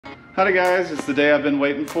Howdy guys, it's the day I've been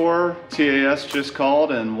waiting for. TAS just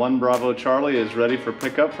called and 1 Bravo Charlie is ready for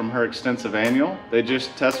pickup from her extensive annual. They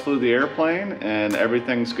just test flew the airplane and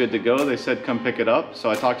everything's good to go. They said come pick it up. So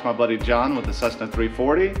I talked to my buddy John with the Cessna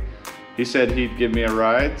 340. He said he'd give me a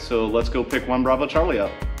ride, so let's go pick 1 Bravo Charlie up.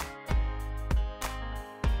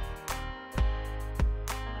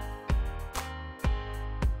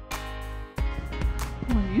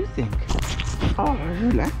 What do you think? Oh, you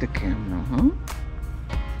like the camera, huh?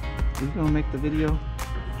 You gonna make the video?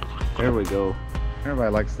 There we go.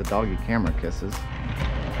 Everybody likes the doggy camera kisses.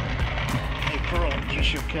 Hey Pearl, did you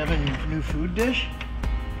show Kevin your new food dish?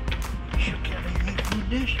 Did you show Kevin your new food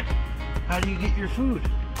dish? How do you get your food?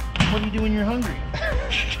 What do you do when you're hungry?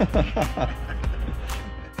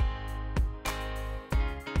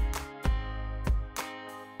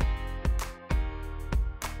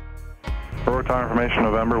 Aurora Tower information,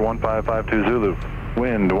 November 1552 Zulu.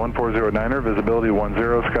 Wind 1409er, visibility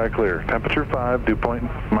 10, sky clear. Temperature 5, dew point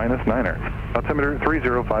 -9er. Altimeter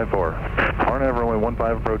 3054. RNAV runway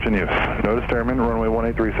 15 approach in use. Notice airman, runway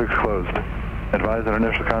 1836 closed. Advise on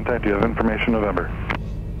initial contact, you have information November.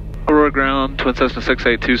 Aurora Ground, Twin Cessna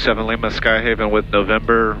 6827 Lima, Skyhaven with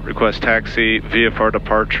November. Request taxi, VFR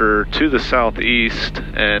departure to the southeast,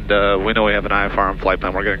 and we know we have an IFR on flight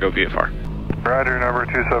plan. We're going to go VFR. Roger, number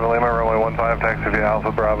 27 Lima, runway 15, taxi via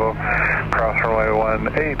Alpha Bravo, cross runway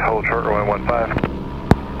 18, hold short runway 15.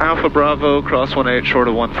 Alpha Bravo, cross 18, short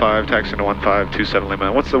of 15, taxi to 15, 27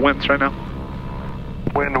 Lima. What's the winds right now?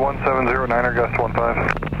 Wind 1709er, gust 15. You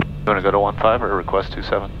want to go to 15 or request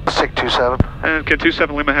 27? Stick 27. And can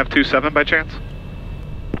 27 Lima have 27 by chance?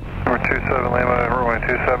 Number 27 Lima, runway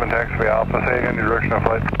 27, taxi via Alpha, say again, your direction of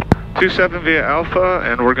flight. 27 via Alpha,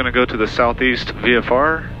 and we're going to go to the southeast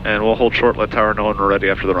VFR, and we'll hold short, let tower know when we're ready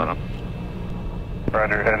after the run-up.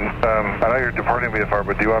 Roger, and I know you're departing VFR,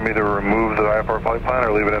 but do you want me to remove the IFR flight plan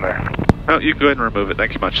or leave it in there? No, you can go ahead and remove it.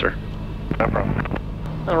 Thank you much, sir. No problem.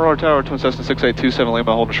 Aurora Tower, Twin Cessna 6827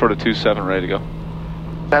 Lima, holding short of 27, ready to go.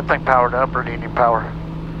 That thing powered up or do you need power?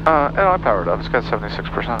 I powered up. It's got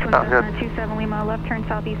 76%. Oh, good. 27 Lima, left turn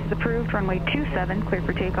southeast is approved. Runway 27, clear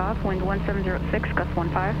for takeoff. Wind 1706, gust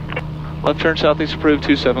 15. Left turn southeast approved,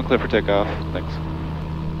 27, clear for takeoff. Thanks.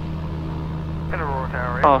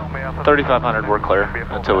 Oh, 3500, we're clear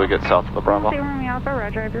until we get south of the Bravo. Stay Romeo Alpha,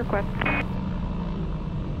 roger, I have your request.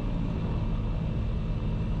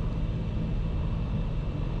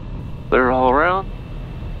 Clear all around.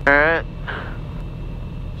 Alright.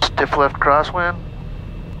 Stiff left crosswind.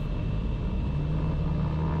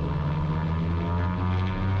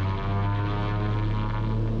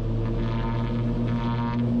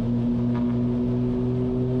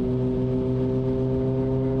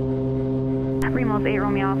 Remos 8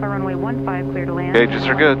 Romeo Alpha, runway 15, clear to land. Gauges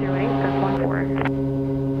are good. 08, gust 14.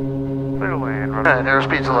 Clear to land. Alright,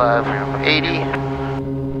 airspeed's alive. 80.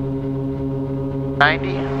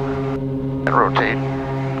 90. And rotate.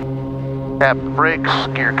 Tap the brakes,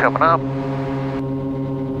 gear coming up.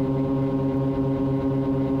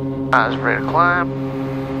 Eyes ready to climb.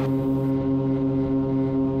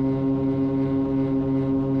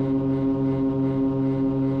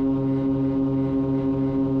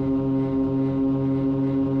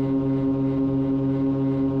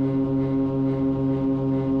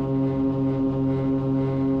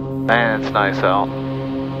 Man, it's nice out.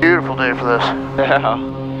 Beautiful day for this. Yeah.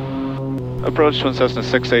 Approach Twin Cessna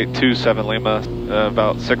 6827 Lima,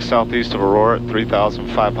 about 6 southeast of Aurora at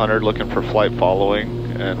 3,500, looking for flight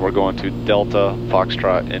following, and we're going to Delta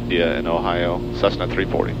Foxtrot India in Ohio, Cessna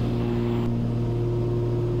 340.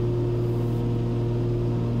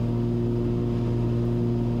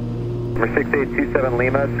 Number 6827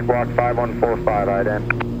 Lima, squawk 5145, ident.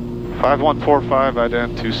 5145,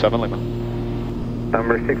 ident 27 Lima.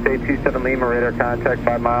 Number 6827 Lima, radar contact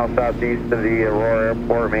 5 miles southeast of the Aurora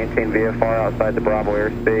Airport. Maintain VFR outside the Bravo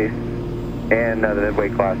airspace and the midway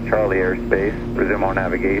class Charlie airspace. Resume on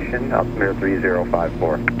navigation, altimeter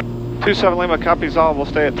 3054. 27 Lima, copies all. We'll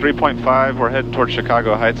stay at 3.5. We're heading towards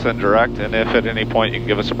Chicago Heights and direct, and if at any point you can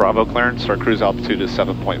give us a Bravo clearance, our cruise altitude is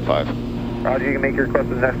 7.5. Roger, you can make your request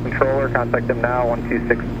to the next controller. Contact them now,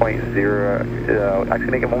 126.0.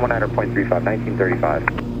 Actually make it 119.35, 1935.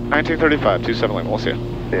 1935, 27 Lima, we'll see you.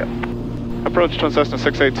 See ya. Approach Twin Cessna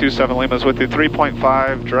 6827 Lima is with you,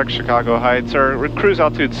 3.5, direct Chicago Heights. Our cruise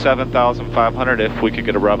altitude 7,500. If we could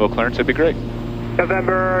get a Bravo clearance, it'd be great.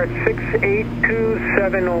 November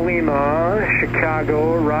 6827 Lima,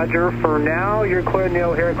 Chicago, roger. For now, you're clear in the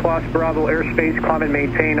O'Hare Class Bravo airspace. Climb and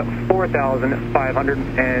maintain 4,500,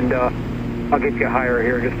 and I'll get you higher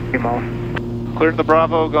here, just a few miles. Cleared the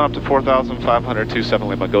Bravo, going up to 4,500, 27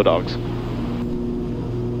 Lima, go Dogs.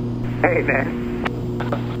 Hey,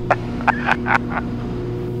 man.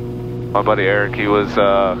 My buddy Eric, he was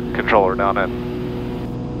controller down at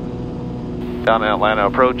Atlanta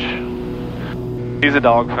Approach. He's a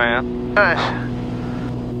dog fan. Nice.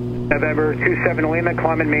 November 27 Lima,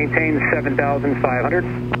 climb and maintain 7,500.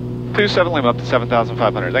 27 Lima up to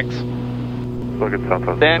 7,500, thanks. Look at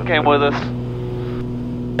Southwest. Dan came with us.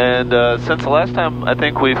 And since the last time I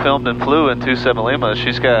think we filmed and flew in 27 Lima,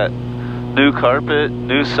 she's got new carpet,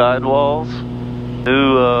 new sidewalls,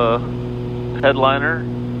 new headliner.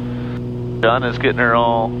 John is getting her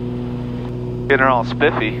all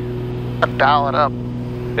spiffy. Dial it up.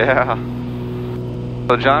 Yeah.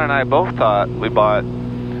 So John and I both thought we bought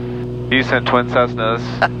decent twin Cessnas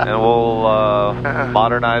and we'll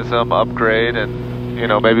modernize them, upgrade, and you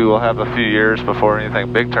know, maybe we'll have a few years before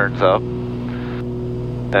anything big turns up.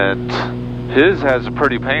 And his has a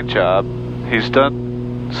pretty paint job. He's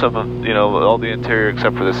done some of, you know, all the interior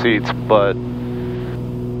except for the seats, but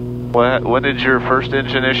when did your first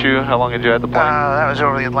engine issue? How long had you had the plane? That was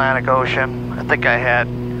over the Atlantic Ocean. I think I had,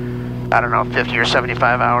 I don't know, 50 or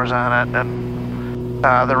 75 hours on it, and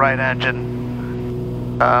the right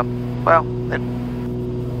engine, well, it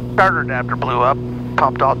starter adapter blew up,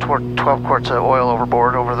 pumped all 12 quarts of oil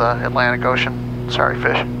overboard over the Atlantic Ocean. Sorry,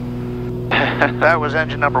 fish. That was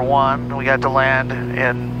engine number 1. We got to land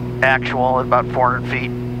in actual at about 400 feet.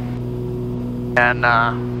 And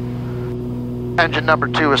engine number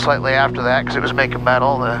 2 was slightly after that because it was making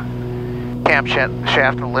metal. The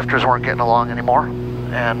camshaft and lifters weren't getting along anymore.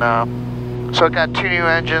 And so it got 2 new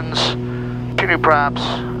engines, 2 new props,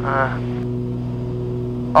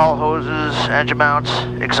 all hoses, engine mounts,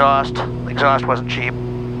 exhaust. The exhaust wasn't cheap.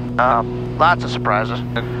 Lots of surprises.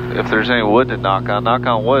 If there's any wood to knock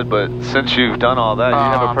on wood, but since you've done all that, you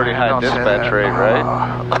have a pretty high dispatch rate, right?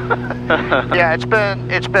 Yeah,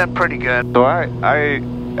 it's been pretty good. So I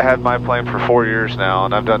had my plane for 4 years now,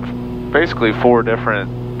 and I've done basically 4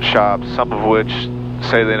 different shops, some of which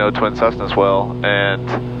say they know twin Cessnas well, and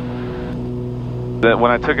then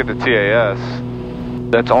when I took it to TAS,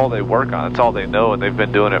 that's all they work on, it's all they know, and they've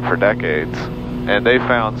been doing it for decades. And they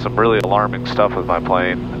found some really alarming stuff with my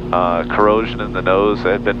plane. Corrosion in the nose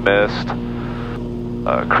that had been missed,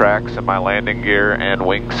 cracks in my landing gear and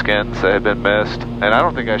wing skins that had been missed. And I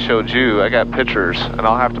don't think I showed you, I got pictures, and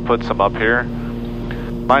I'll have to put some up here.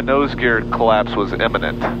 My nose gear collapse was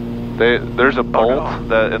imminent. There's a bolt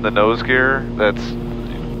that in the nose gear that's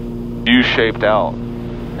U-shaped out,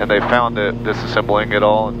 and they found it disassembling it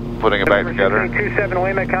all and putting it back together. 27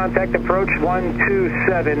 Lima, contact approach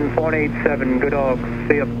 127.87. Good dog.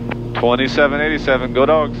 See ya. 2787, go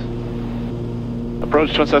dogs.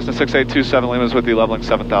 Approach Twin Cessna 6827 Lima is with you, leveling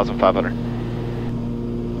 7,500.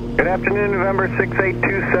 Good afternoon, November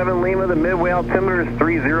 6827 Lima. The midway altimeter is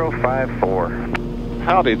 3054.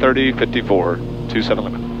 Howdy, 3054, 27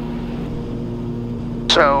 Lima.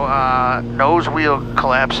 So, nose wheel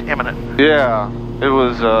collapse imminent. Yeah, it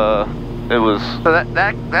was. So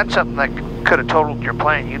that's something that could have totaled your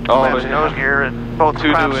plane. You'd collapse nose gear and both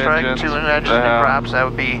 2 prop new strike, engines. 2 new engines and props. That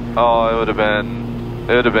would be. Oh, it would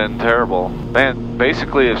have been terrible. Man,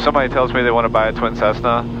 basically, if somebody tells me they want to buy a twin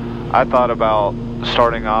Cessna, I thought about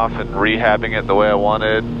starting off and rehabbing it the way I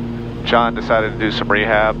wanted. John decided to do some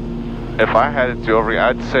rehab. If I had it to do over,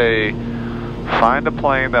 I'd say find a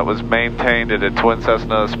plane that was maintained at a twin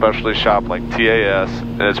Cessna specialty shop like TAS,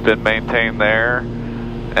 and it's been maintained there,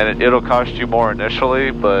 and it'll cost you more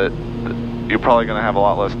initially, but you're probably going to have a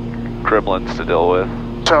lot less cribblings to deal with.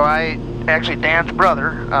 So actually Dan's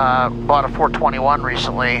brother bought a 421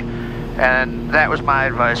 recently, and that was my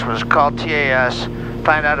advice, was call TAS,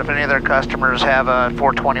 find out if any of their customers have a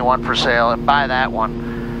 421 for sale, and buy that one.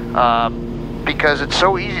 Because it's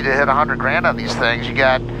so easy to hit 100 grand on these things. You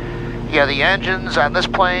got the engines on this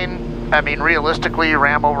plane. I mean, realistically,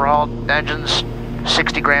 Ram overhauled engines,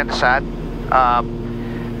 60 grand a side.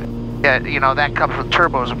 Yeah, you know, that comes with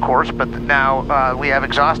turbos, of course, but now we have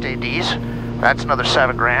exhaust ADs. That's another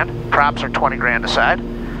 7 grand. Props are 20 grand a side.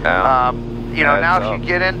 Yeah. You know, now if you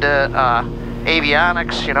get into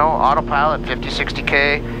avionics, you know, autopilot, 50,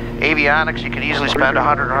 60K, avionics, you can easily spend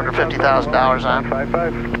 $100,000 or $150,000 on.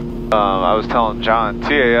 I was telling John,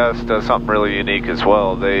 TAS does something really unique as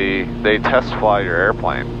well. They test fly your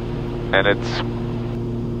airplane, and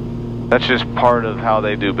that's just part of how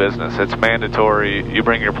they do business. It's mandatory. You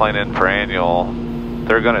bring your plane in for annual,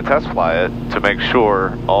 they're going to test fly it to make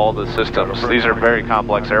sure all the systems, these are very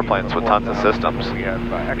complex airplanes with tons of systems.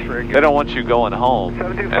 They don't want you going home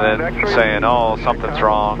and then saying, oh, something's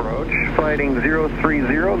wrong.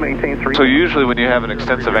 So usually when you have an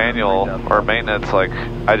extensive annual or maintenance like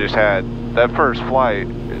I just had, that first flight,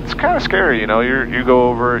 it's kind of scary, you know. You go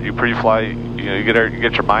over it, you pre-flight, you know, you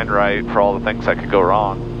get your mind right for all the things that could go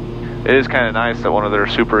wrong. It is kind of nice that one of their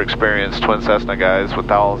super experienced twin Cessna guys with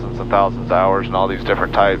thousands and thousands of hours and all these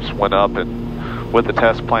different types went up and with the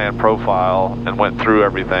test plan profile and went through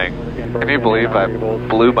everything. Can you believe I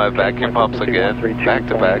blew my vacuum pumps again, back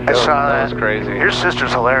to back? I saw that. That was crazy. Your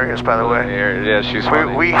sister's hilarious, by the way. Yeah, she's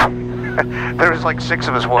funny. There was like 6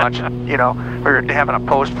 of us watching, you know, we were having a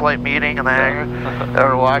post-flight meeting in the hangar. They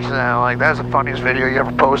were watching that, and I'm like, that's the funniest video you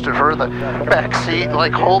ever posted. Her in the back seat,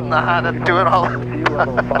 like holding on and doing all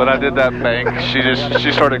that. When I did that bank, she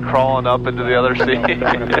started crawling up into the other seat.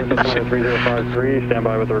 3053, stand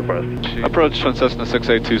by with the request. Approach Twin Cessna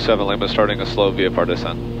 6827 Lima, starting a slow VFR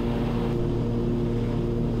descent.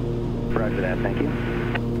 Roger that, thank you.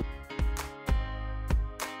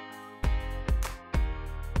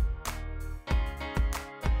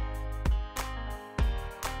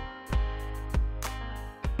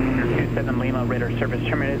 Lima, radar service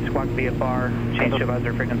terminated, squawk VFR, change to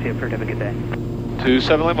buzzer frequency approved, have a good day.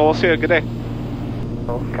 27 Lima, we'll see you, good day.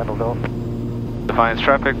 Capital Golf. Defiance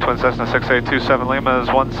traffic, Twin Cessna 6827 Lima is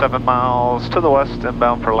 17 miles to the west,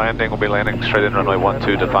 inbound for landing. We'll be landing straight in runway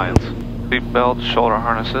 12 Defiance. Seat belts, shoulder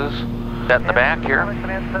harnesses. That in the back here.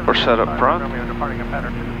 We're set up front.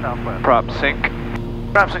 Prop sync.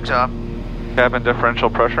 Prop sync's up. Cabin differential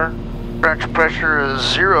pressure. Differential pressure is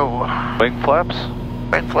 0. Wing flaps.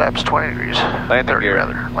 Wing flaps 20 degrees. Landing 30 gear.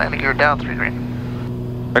 rather. Landing gear down 3 degrees.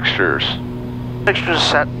 Fixtures. Fixtures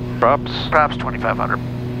set. Props. Props 2500.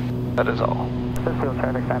 That is all.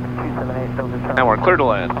 And we're clear to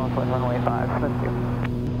land.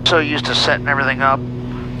 So used to setting everything up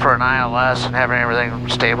for an ILS and having everything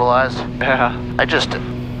stabilized. Yeah. I just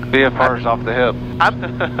VFR's off the hip.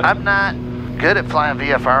 I'm not good at flying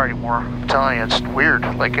VFR anymore. I'm telling you, it's weird.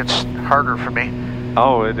 Like, it's harder for me.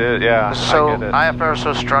 Oh, it is, yeah. So I get it. IFR is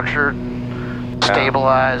so structured,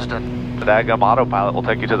 stabilized, and The daggum autopilot will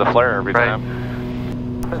take you to the flare every Right. time.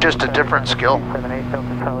 just a different skill. 78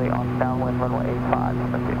 Delta Charlie on downwind runway 85,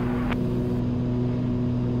 thank you.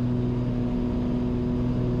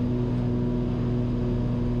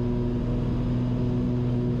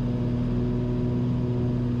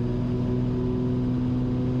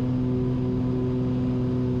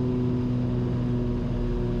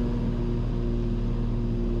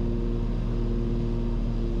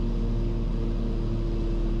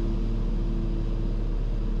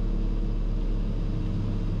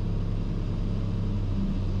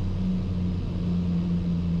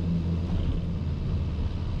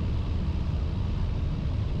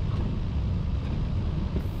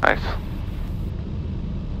 Nice.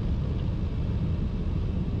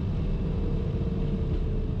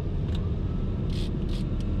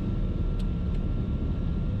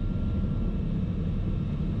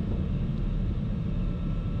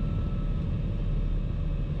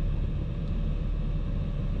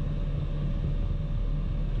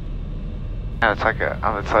 Yeah, it's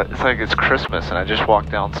like it's Christmas and I just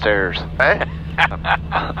walked downstairs. Right?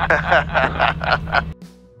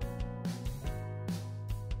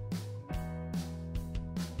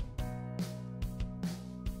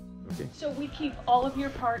 So we keep all of your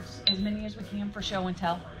parts, as many as we can, for show and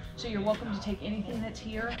tell. So you're welcome to take anything that's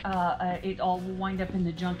here. It all will wind up in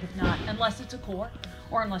the junk if not, unless it's a core,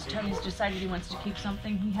 or unless Tony's decided he wants to keep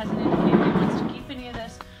something. He hasn't indicated he wants to keep any of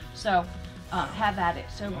this, so have at it.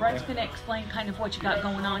 So Brett's going to explain kind of what you got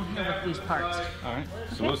going on here with these parts. All right.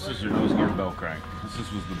 So this is your nose gear bell crank. This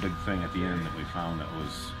was the big thing at the end that we found that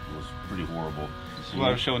was pretty horrible. This is what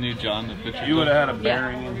I was showing you, John, the picture. You would have had a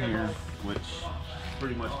bearing in here, which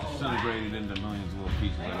pretty much disintegrated into millions of little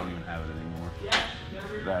pieces. I don't even have it anymore.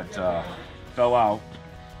 That fell out.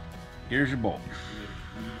 Here's your bolt.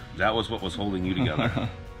 That was what was holding you together.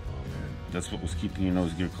 That's what was keeping your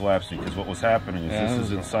nose gear collapsing, because what was happening is this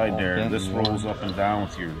is inside there, this rolls up and down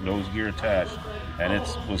with your nose gear attached, and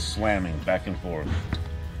it was slamming back and forth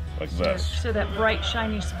like this. So that bright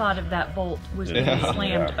shiny spot of that bolt was being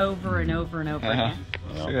slammed over and over and over again.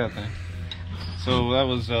 See that thing. So that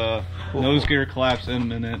was nose gear collapse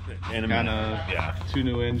imminent. Kind of 2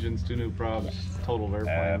 new engines, 2 new props, total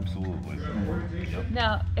airplane. Absolutely. Yep.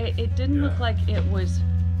 Now, it didn't look like it was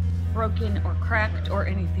broken or cracked or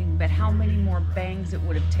anything, but how many more bangs it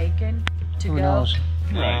would have taken to Who go? knows?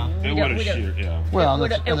 Right. It would have sheared, yeah. Well,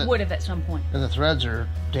 it would have at some point. And the threads are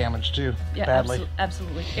damaged too, badly.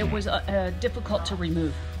 Absolutely. It was difficult to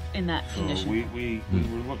remove in that condition. We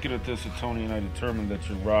were looking at this, and Tony and I determined that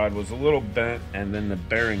your rod was a little bent, and then the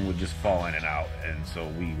bearing would just fall in and out, and so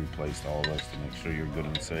we replaced all this to make sure you're good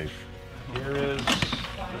and safe.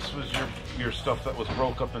 This was your stuff that was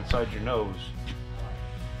broke up inside your nose.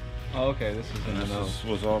 Oh, okay, this is in the nose. This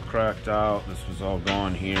was all cracked out. This was all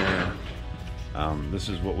gone here. This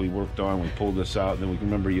is what we worked on. We pulled this out. Then we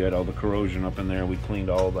remember you had all the corrosion up in there. We cleaned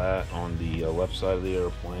all that on the left side of the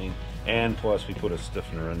airplane, and plus we put a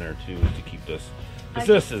stiffener in there too to keep this. I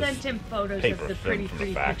just sent him photos of the pretty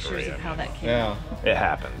pictures of how that came out. It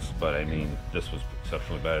happens, but I mean, this was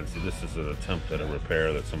exceptionally bad. See, this is an attempt at a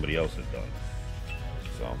repair that somebody else had done.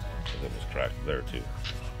 So, it was cracked there too.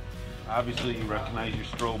 Obviously, you recognize your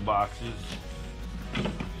strobe boxes.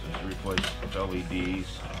 Just replaced with LEDs.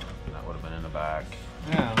 That would have been in the back.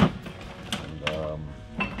 Yeah. And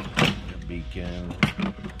your beacon.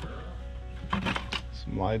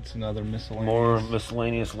 Some lights and other miscellaneous. More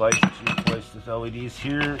miscellaneous lights that you replaced with LEDs.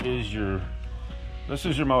 Here is this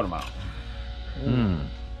is your motor mount.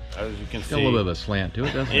 As you can see, a little bit of a slant to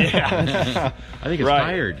it, doesn't it? Yeah. I think it's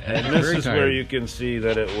tired. And this is where you can see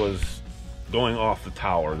that it was going off the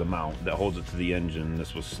tower, the mount that holds it to the engine.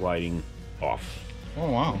 This was sliding off. Oh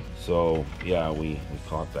wow. So yeah, we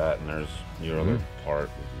caught that, and there's your other part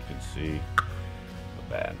that you can see.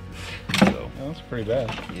 Bad. So that's pretty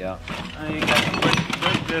bad. Yeah. You got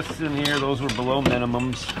brake discs in here. Those were below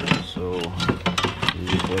minimums, so we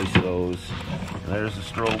replaced those. And there's the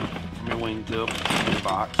strobe from your wingtip in the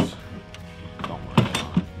box. Don't worry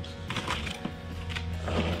about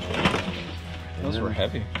it. Those were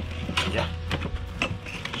heavy. Yeah.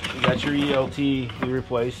 You got your ELT we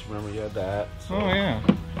replaced. Remember you had that. So oh yeah.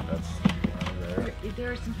 That's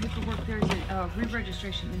there is some paperwork. There's a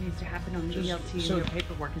re-registration that needs to happen on the ELT, and your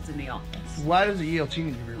paperwork is in the office. Why does the ELT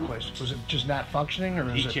need to be replaced? Was it just not functioning,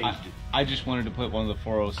 or is it? I just wanted to put one of the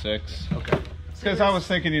 406. Okay. Because I was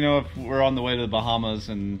thinking, if we're on the way to the Bahamas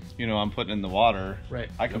and, I'm putting in the water, right.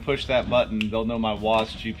 I can push that button, they'll know my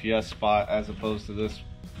WAS GPS spot as opposed to this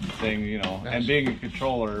thing, Nice. And being a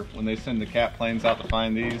controller, when they send the cat planes out to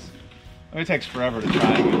find these, it takes forever to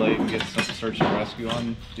triangulate and get some search and rescue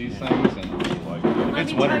on these things, and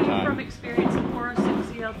it's winter time. From experience, the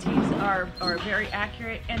 406 ELTs are very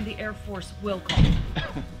accurate, and the Air Force will call.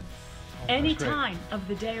 Any time of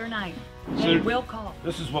the day or night, they will call.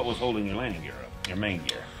 This is what was holding your landing gear up, your main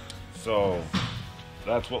gear. So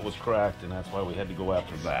that's what was cracked, and that's why we had to go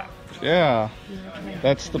after that. Yeah,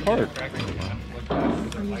 that's the part.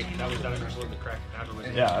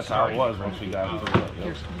 Yeah, that's how it was once we got into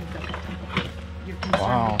it.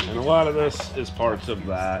 Wow. And a lot of this is parts of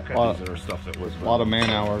that. These are stuff that was... A lot of man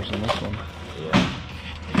hours in this one. Yeah.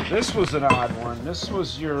 This was an odd one. This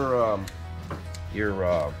was your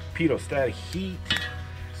pedostatic heat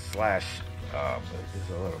slash...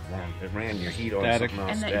 it ran your heat on something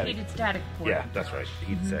else. And that heated static port. Yeah, that's right. The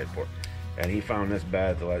heated static port. And he found this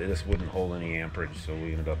bad. This wouldn't hold any amperage, so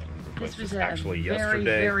we ended up replacing this actually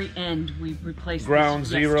yesterday. Very end we replaced ground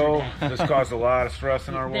this zero. Yesterday. This caused a lot of stress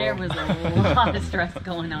in our world. There was a lot of stress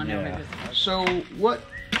going on over this. So what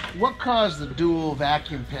caused the dual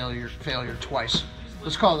vacuum failure twice?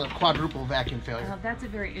 Let's call it a quadruple vacuum failure. That's a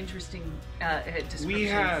very interesting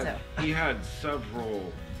description. We had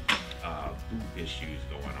several boot issues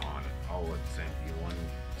going on all at the same time. One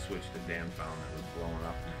switch that Dan found that was blowing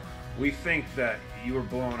up. We think that you were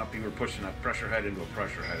blowing up, you were pushing a pressure head into a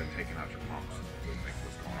pressure head and taking out your pumps. We think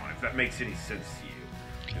what's going on. If that makes any sense to you,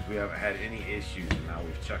 because we haven't had any issues, and now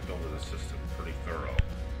we've checked over the system pretty thorough.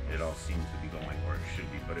 It all seems to be going where it should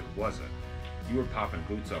be, but it wasn't. You were popping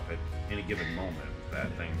boots up at any given moment with that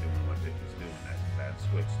thing doing what it was doing, that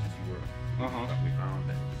switch that you were. We found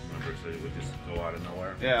that. Remember, so it would just go out of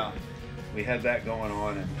nowhere. Yeah. We had that going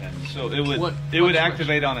on, and so it would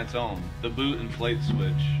activate on its own. The boot and inflate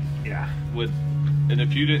switch. Yeah. And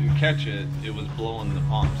if you didn't catch it, it was blowing the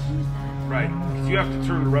pumps. Right. Because you have to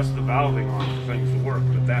turn the rest of the valving on for things to work,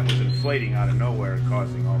 but that was inflating out of nowhere and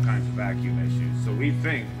causing all kinds of vacuum issues. So we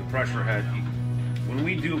think the pressure head. When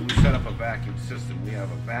we set up a vacuum system, we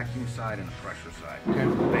have a vacuum side and a pressure side. Okay.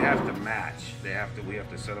 They have to match. We have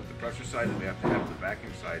to set up the pressure side, and we have to have the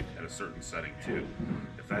vacuum side at a certain setting too.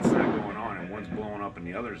 If that's not going on and one's blowing up and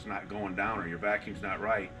the other is not going down, or your vacuum's not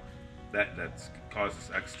right, that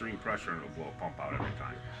causes extreme pressure and it'll blow a pump out every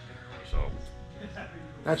time. So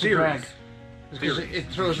that's a drag. Because it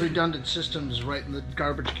throws redundant systems right in the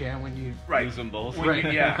garbage can when you use them both.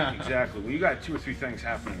 Yeah, exactly. Well, you got 2 or 3 things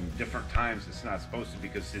happening at different times. It's not supposed to,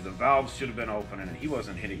 because see, the valves should have been open and he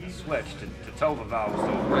wasn't hitting the switch to tell the valves to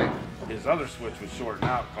open. Right. His other switch was shorting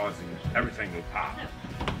out, causing everything to pop.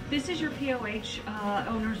 This is your POH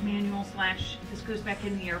owner's manual / this goes back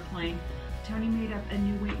in the airplane. Tony made up a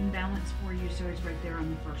new weight and balance for you, so it's right there on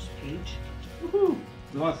the first page. Woohoo!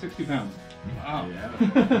 You lost 60 pounds. Wow.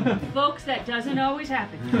 Yeah. Folks, that doesn't always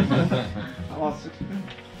happen. I lost 60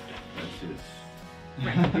 pounds. That's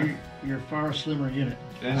You're a far slimmer unit.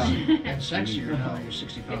 Yeah. And sexier now that you're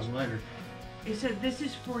 60 pounds lighter. So this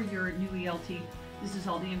is for your new ELT. This is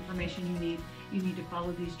all the information you need. You need to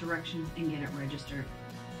follow these directions and get it registered.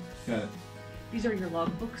 Got it. These are your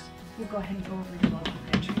logbooks. We'll go ahead and go over your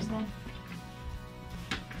logbook entries then.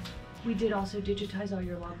 We did also digitize all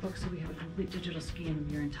your logbooks, so we have a complete digital scan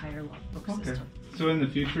of your entire logbook system. So in the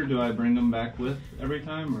future, do I bring them back with every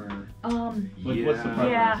time, or like, what's the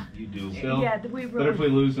preference? Yeah, You do. Still? yeah. We really, But if we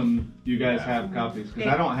lose them, you guys have copies,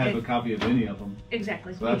 because I don't have a copy of any of them.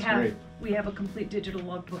 exactly. So that's great. We have a complete digital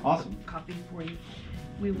logbook Awesome. copy for you.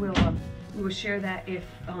 We will share that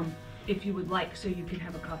if you would like, so you can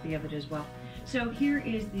have a copy of it as well. So here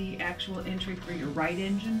is the actual entry for your right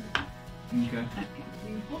engine. Okay. Okay,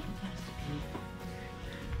 will you hold the plastic here?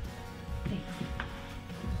 Thanks.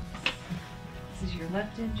 This is your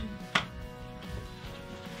left engine.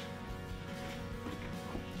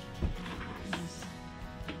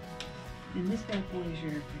 And this bad boy is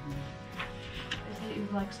your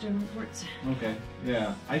Blackstone reports. Okay.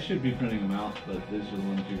 Yeah, I should be printing them out, but these are the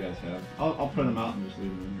ones you guys have. I'll print them out and just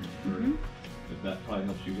leave them in here. If that probably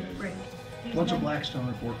helps you guys. Right. What's a Blackstone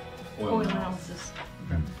report? Oil analysis.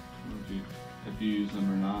 Okay. If you use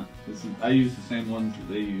them or not. I use the same ones that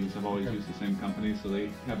they use. I've always used the same company, so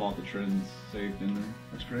they have all the trends saved in there.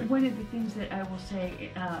 That's great. One of the things that I will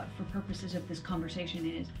say for purposes of this conversation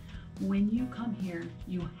is, when you come here,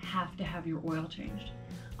 you have to have your oil changed.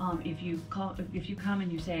 If you come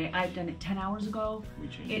and you say, I've done it 10 hours ago,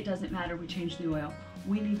 it doesn't matter, we change the oil.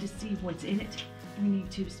 We need to see what's in it. We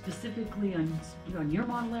need to specifically, on your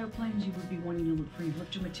model airplanes, you would be wanting to look for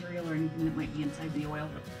enricher material or anything that might be inside the oil.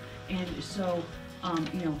 And so,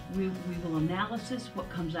 we will analysis what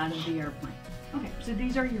comes out of the airplane. Okay, so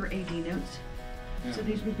these are your AD notes. Yeah. So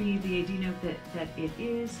these would be the AD note that it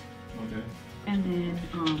is. Okay. And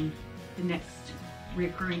then the next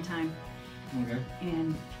reoccurring time. Okay.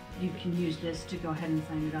 And you can use this to go ahead and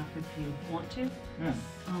sign it off if you want to. Yeah.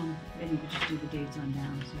 And you could just do the dates on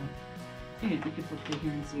down. So you could flip through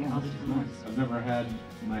here and see all the different ones. I've never had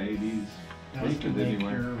my ADs Now you can make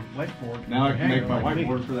your whiteboard. Now I can make my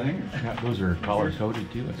whiteboard for the hangar. Yeah, those are color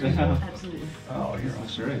coded too. Absolutely. Oh, you're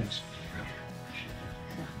That's great.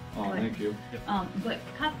 Oh, thank you. But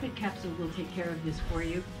Cockpit Capsule will take care of this for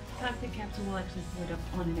you. Cockpit Capsule will actually put it up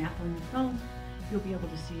on an app on your phone. You'll be able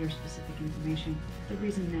to see your specific information. The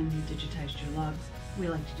reason then we digitized your logs, we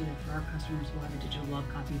like to do that for our customers. We'll have a digital log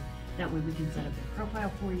copy. That way we can set up a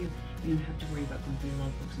profile for you. You don't have to worry about going through your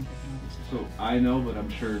logbooks and picking all this stuff. So I know, but I'm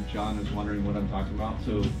sure John is wondering what I'm talking about.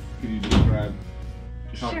 So can you describe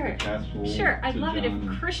Cockpit Capsule? Sure. I'd love it if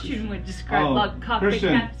Christian would describe Cockpit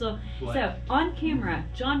Capsule. So on camera,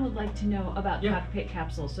 John would like to know about Cockpit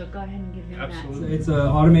Capsule. So go ahead and give him that. It's an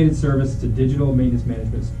automated service. It's a digital maintenance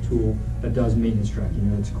management tool that does maintenance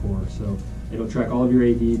tracking at its core. So it'll track all of your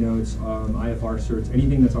AD notes, IFR certs,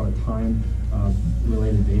 anything that's on a time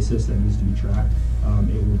related basis that needs to be tracked.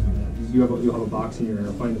 It will do that. You'll have a box in your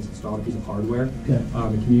airplane that's installed, a piece of hardware. Okay.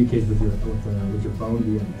 It communicates with your phone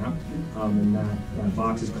via an app, and that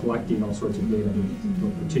box is collecting all sorts of data,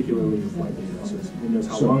 particularly your flight data. So it knows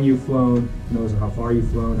how long you've flown, knows how far you've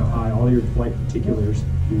flown, how high, all your flight particulars,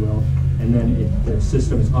 if you will. And then the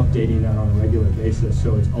system is updating that on a regular basis,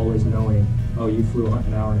 so it's always knowing, oh, you flew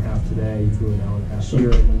an hour and a half today, you flew an hour and a half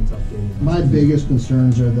here, and then it's updating. My biggest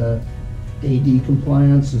concerns are the AD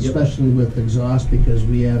compliance, especially with exhaust, because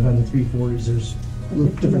we have on the 340s, there's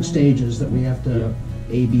different stages that we have to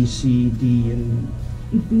A, B, C, D, and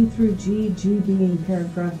B through G, G being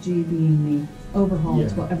paragraph, G being the overhaul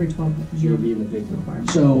every 12 years requirement.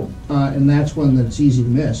 So, and that's one that's easy to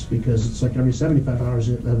miss, because it's like every 75 hours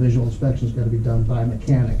a visual inspection's got to be done by a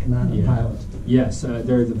mechanic, not a pilot. Yes,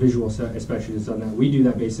 there's a visual inspection that's done that. We do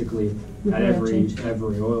that basically at every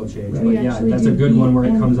oil change. But yeah, that's a good one where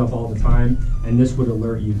it comes up all the time, and this would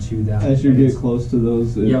alert you to that. As you get close to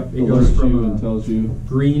those, it goes from you and tells you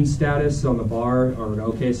green status on the bar or an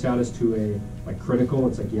OK status to a critical.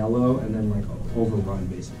 It's like yellow, and then like overrun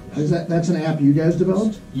basically. That's an app you guys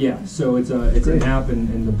developed? Yeah, so it's an app,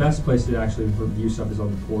 and the best place to actually view stuff is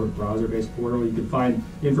on the browser-based portal. You can find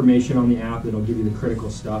information on the app that'll give you the critical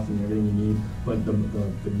stuff and everything you need, but the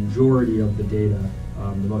majority of the data,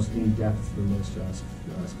 the most in-depth, the most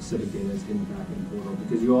specific data is in the back-end portal,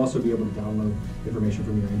 because you'll also be able to download information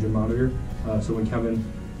from your engine monitor. So when Kevin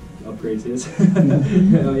upgrades his,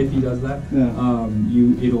 if he does that,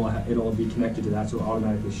 it'll be connected to that, so it'll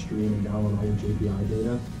automatically stream and download all your JPI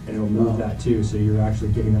data, and it'll move that too, so you're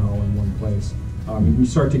actually getting that all in one place. You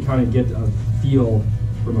start to kind of get a feel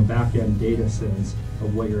from a back-end data sense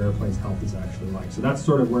of what your airplane's health is actually like. So that's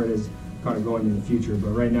sort of where it is kind of going in the future, but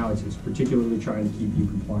right now it's particularly trying to keep you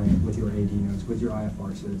compliant with your AD notes, with your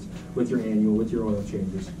IFR certs, with your annual, with your oil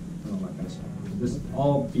changes, and all that kind of stuff. This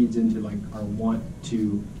all feeds into like our want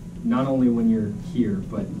to, not only when you're here,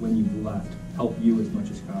 but when you've left, help you as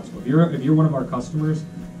much as possible. If you're one of our customers,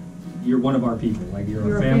 you're one of our people. Like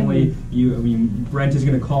you're a family. Brent is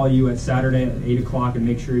going to call you at Saturday at 8 o'clock and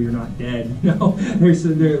make sure you're not dead. You know,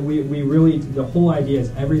 we really, the whole idea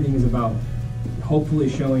is everything is about hopefully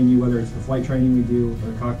showing you, whether it's the flight training we do,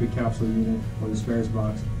 or the cockpit capsule unit, or the spares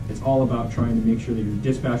box. It's all about trying to make sure that you're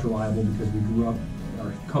dispatch reliable, because we grew up,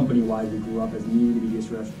 our company-wide, we grew up as needing to be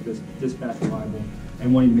dispatch reliable,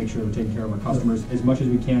 and wanting to make sure we're taking care of our customers as much as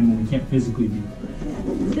we can when we can't physically be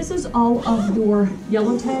there. This is all of your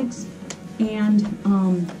yellow tags and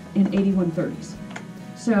 8130s.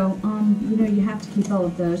 So, you know, you have to keep all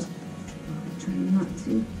of those. I'm trying not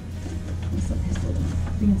to mess up his little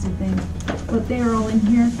fancy thing. But they are all in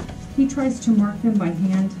here. He tries to mark them by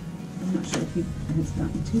hand. I'm not sure if he has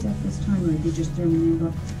gotten to that this time, or if he just threw them in the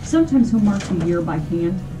book. Sometimes he'll mark the year by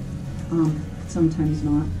hand, sometimes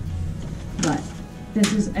not. But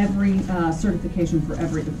this is every certification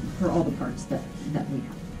for all the parts that we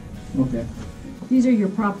have. Okay. These are your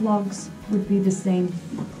prop logs, would be the same.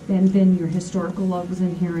 Then your historical logs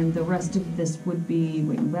in here, and the rest of this would be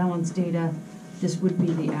weight and balance data. This would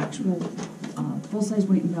be the actual full-size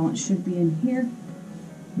weight and balance should be in here.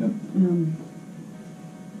 Yep.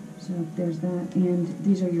 So there's that, and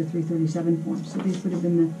these are your 337 forms. So these would have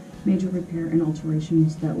been the major repair and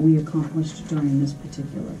alterations that we accomplished during this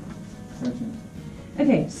particular. Gotcha.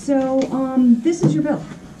 Okay, so this is your bill.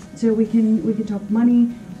 So we can talk money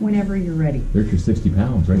whenever you're ready. There's your 60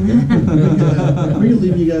 pounds right there. We're gonna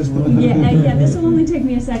leave you guys alone. Yeah, this will only take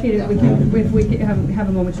me a second if we can have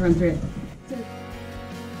a moment to run through it.